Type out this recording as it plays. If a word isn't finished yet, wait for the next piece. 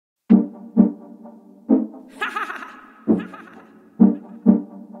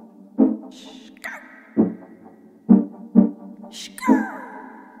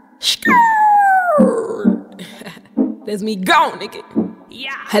That's me gone, nigga. Yeah.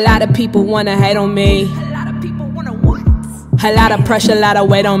 A lot of people wanna hate on me. A lot of people wanna what? A lot of pressure, a lot of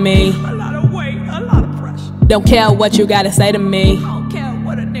weight on me. A lot of weight, a lot of pressure. Don't care what you gotta say to me. I don't care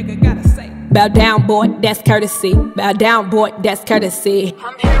what a nigga gotta say. Bow down, boy, that's courtesy. Bow down, boy, that's courtesy.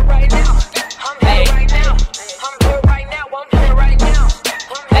 I'm here right now. I'm here right now. I'm here right now. I'm here right now.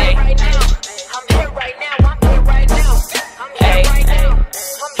 I'm here right now. I'm here right now. I'm here right now. I'm here right now.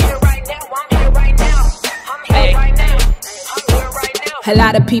 I'm here right now. I'm here right now. I'm here right now. I'm here right now. A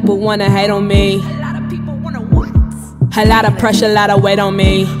lot of people wanna hate on me. A lot of people wanna what? A lot of pressure, a lot of weight on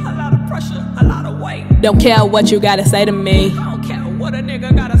me. A lot of pressure, a lot of weight. Don't care what you gotta say to me. I don't care what a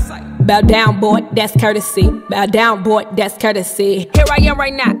nigga gotta say. Bow down, boy, that's courtesy. Bow down, boy, that's courtesy. Here I am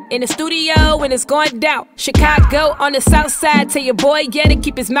right now, in the studio, and it's going down. Chicago on the south side, tell your boy, yeah, to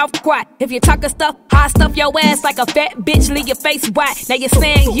keep his mouth quiet. If you talking stuff, I stuff your ass like a fat bitch, leave your face wide. Now you're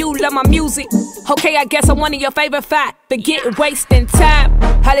saying you love my music. Okay, I guess I'm one of your favorite five. Forget wasting time.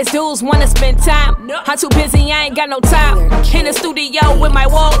 All these dudes wanna spend time. I'm too busy, I ain't got no time. In the studio with my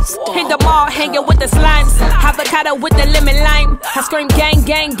walls. In the mall, hanging with the slimes. Avocado with the lemon lime. I scream gang,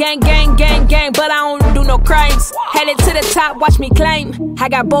 gang, gang, gang, gang, gang, but I don't do no crimes. Headed to the top, watch me climb. I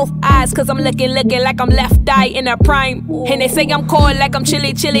got both eyes, cause I'm looking like I'm left eye in a prime. And they say I'm cold like I'm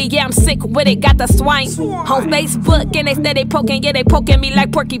chilly, yeah, I'm sick with it, got the swine. On Facebook, and they steady poking, yeah, they poking me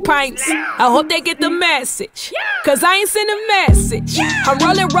like porcupines. I hope they get the message, cause I ain't send a message. I'm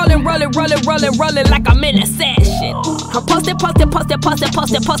rolling like I'm in a session. I'm posting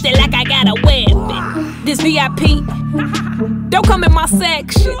like I got a weapon. This VIP, don't come in my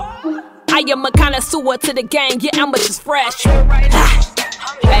section. I am a connoisseur to the game, yeah, I'm just fresh. I'm here right now.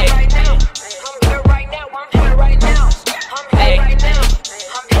 I'm here right now. I'm here right now. I'm here right now.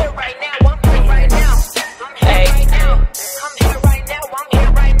 I'm here right now. I'm here right now. I'm here right now. I'm here right now. I'm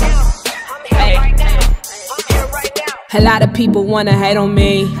here right now. I'm here right now. I'm here right now. A lot of people wanna hate on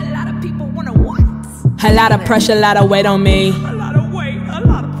me. A lot of people wanna what? A lot of pressure, a lot of weight on me. A lot of weight, a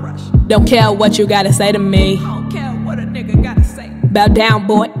lot of pressure. Don't care what you gotta say to me. I don't care what a nigga gotta say. Bow down,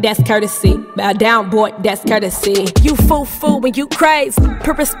 boy, that's courtesy. Bow down, boy, that's courtesy. You fool when you crazy.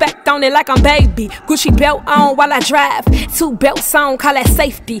 Put respect on it like I'm baby. Gucci belt on while I drive. 2 belts on, call that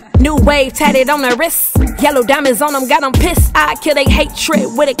safety. New wave tatted on the wrist. Yellow diamonds on them, got them pissed. I kill they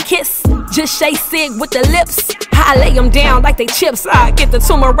hatred with a kiss. Jushay sig with the lips. I lay them down like they chips. I get the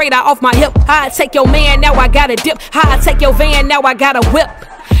tumor radar off my hip. I take your man, now I got a dip. I take your van, now I got a whip.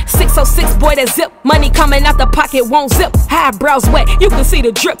 606, boy, that zip. Money coming out the pocket, won't zip. Eyebrows wet, you can see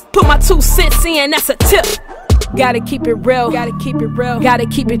the drip. Put my 2 cents in, that's a tip. Gotta keep it real, gotta keep it real, gotta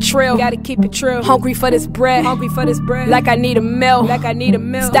keep it trill, gotta keep it trill. Hungry for this bread, hungry for this bread. Like I need a meal, like I need a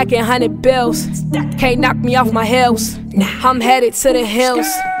meal. Stacking 100 bills, can't knock me off my heels. I'm headed to the hills,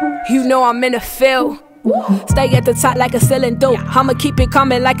 you know I'm in the field. Stay at the top like a ceiling do. I'ma keep it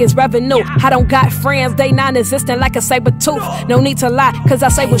coming like it's revenue. I don't got friends, they non-existent like a saber tooth. No need to lie, cause I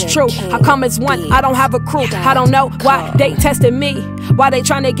say what's true. I come as one, I don't have a crew. I don't know why they testing me, why they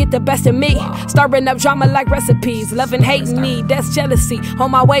trying to get the best of me. Stirring up drama like recipes, loving hating me, that's jealousy.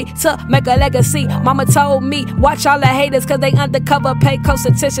 On my way to make a legacy. Mama told me, watch all the haters cause they undercover. Pay close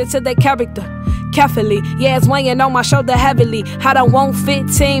attention to their character carefully. Yeah, it's weighing on my shoulder heavily. I don't want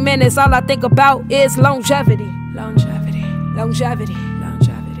 15 minutes, all I think about is longevity. Longevity, longevity,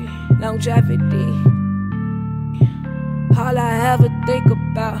 longevity, longevity. All I ever think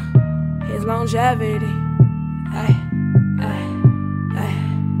about is longevity. Ay, ay, ay,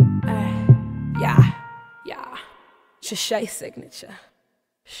 ay. Yeah, yeah. Jushay signature.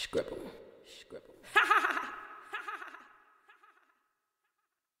 Scribble.